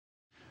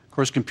Of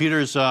course,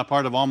 computers are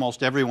part of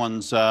almost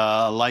everyone's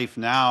life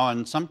now,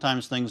 and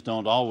sometimes things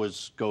don't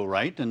always go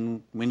right,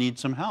 and we need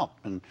some help.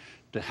 And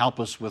to help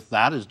us with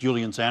that is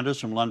Julian Sanders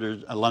from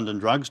London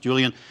Drugs.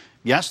 Julian,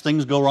 yes,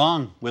 things go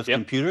wrong with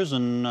computers,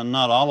 and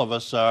not all of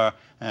us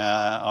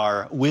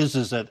are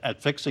whizzes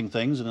at fixing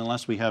things, and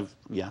unless we have,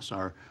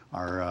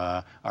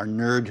 our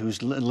nerd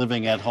who's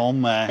living at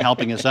home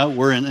helping us out,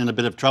 we're in a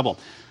bit of trouble.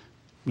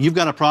 You've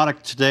got a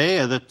product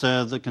today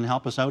that can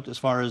help us out as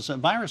far as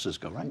viruses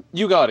go, right?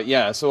 You got it,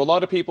 yeah. So a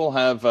lot of people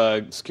have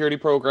security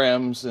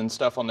programs and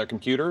stuff on their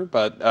computer,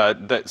 but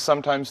that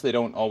sometimes they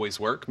don't always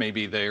work.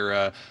 Maybe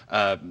they're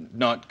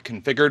not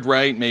configured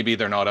right, maybe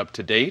they're not up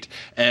to date,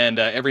 and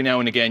every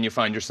now and again you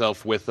find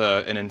yourself with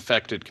an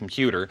infected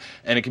computer,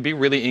 and it can be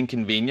really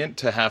inconvenient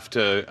to have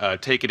to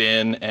take it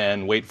in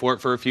and wait for it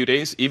for a few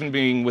days. Even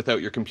being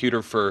without your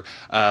computer for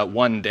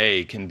 1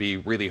 day can be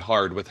really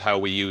hard with how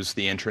we use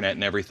the internet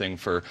and everything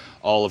for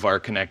all of our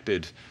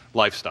connected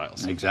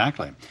lifestyles.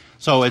 Exactly.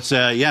 So it's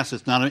yes,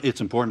 it's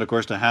important, of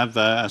course, to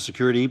have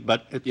security,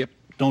 but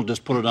don't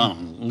just put it on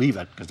and leave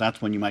it, because that's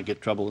when you might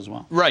get trouble as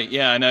well. Right,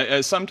 yeah,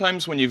 and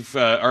sometimes when you've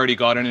already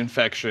got an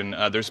infection,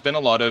 there's been a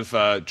lot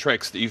of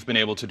tricks that you've been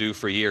able to do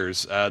for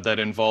years that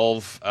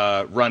involve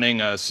running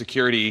a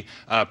security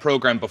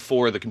program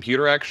before the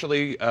computer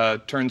actually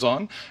turns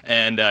on,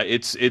 and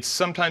it's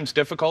sometimes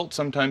difficult.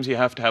 Sometimes you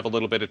have to have a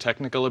little bit of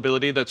technical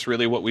ability. That's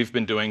really what we've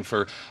been doing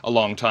for a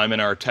long time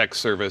in our tech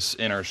service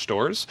in our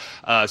stores.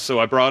 So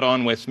I brought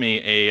on with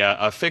me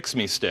a Fix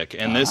Me stick,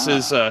 and this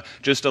is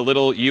just a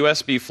little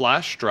USB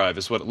flash drive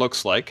is what it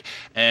looks like,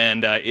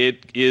 and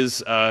it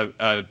is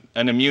an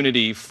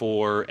immunity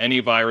for any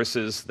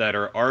viruses that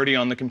are already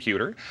on the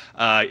computer.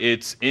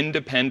 It's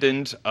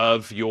independent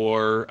of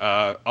your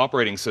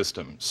operating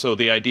system. So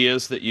the idea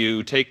is that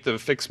you take the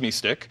Fix Me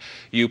stick,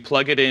 you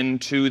plug it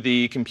into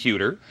the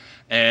computer,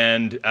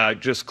 and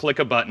just click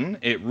a button.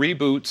 It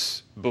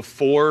reboots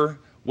before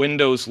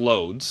Windows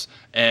loads,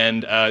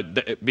 and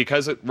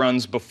because it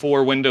runs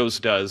before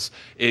Windows does,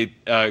 it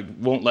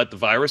won't let the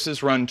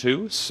viruses run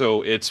too,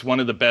 so it's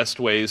one of the best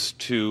ways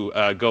to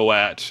go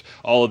at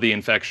all of the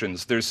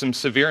infections. There's some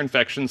severe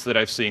infections that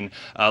I've seen,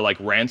 like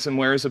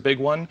ransomware is a big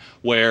one,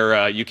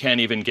 where you can't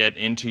even get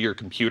into your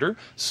computer,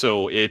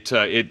 so it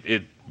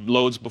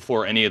loads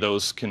before any of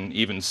those can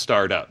even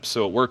start up.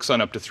 So it works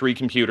on up to 3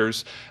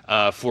 computers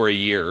for a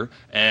year,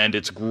 and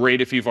it's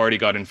great if you've already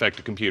got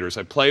infected computers.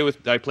 I played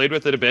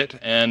with it a bit,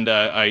 and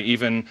I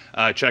even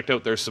checked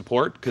out their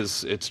support,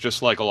 because it's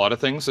just like a lot of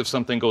things. If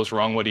something goes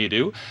wrong, what do you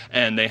do?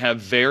 And they have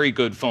very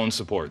good phone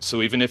support.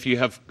 So even if you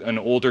have an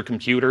older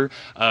computer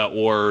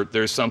or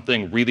there's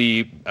something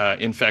really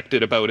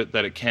infected about it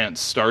that it can't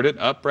start it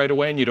up right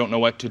away and you don't know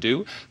what to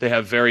do, they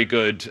have very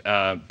good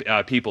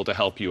people to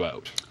help you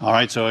out. All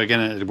right, so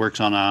again, it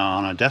works on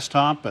a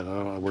desktop, it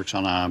works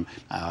on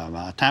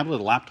a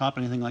tablet, a laptop,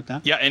 anything like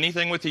that? Yeah,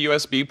 anything with a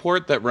USB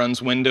port that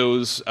runs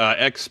Windows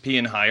XP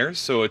and higher,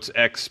 so it's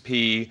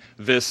XP,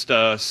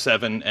 Vista,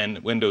 7, and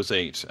Windows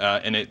 8.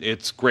 And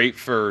it's great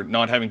for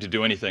not having to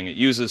do anything. It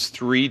uses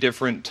 3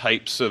 different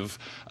types of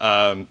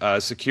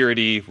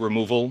security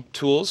removal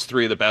tools,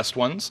 3 of the best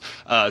ones.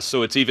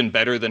 So it's even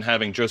better than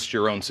having just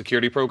your own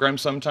security program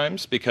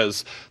sometimes,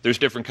 because there's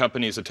different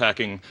companies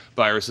attacking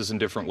viruses in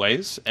different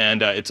ways,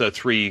 and it's a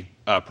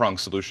 3-pronged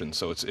solution,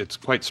 so it's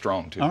quite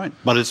strong too. All right,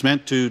 but it's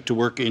meant to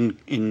work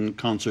in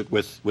concert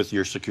with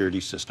your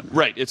security system.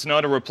 Right, it's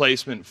not a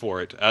replacement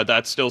for it.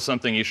 That's still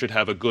something you should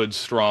have a good,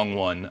 strong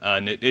one.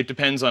 And it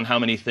depends on how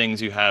many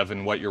things you have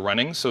and what you're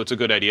running, so it's a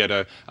good idea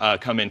to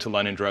come into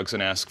London Drugs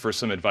and ask for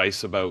some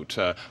advice about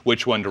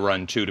which one to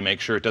run to make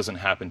sure it doesn't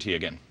happen to you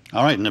again.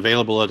 All right, and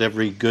available at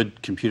every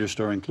good computer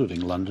store,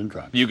 including London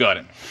Drugs. You got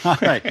it. All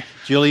right.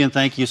 Julian,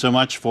 thank you so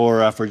much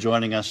for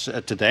joining us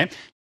today.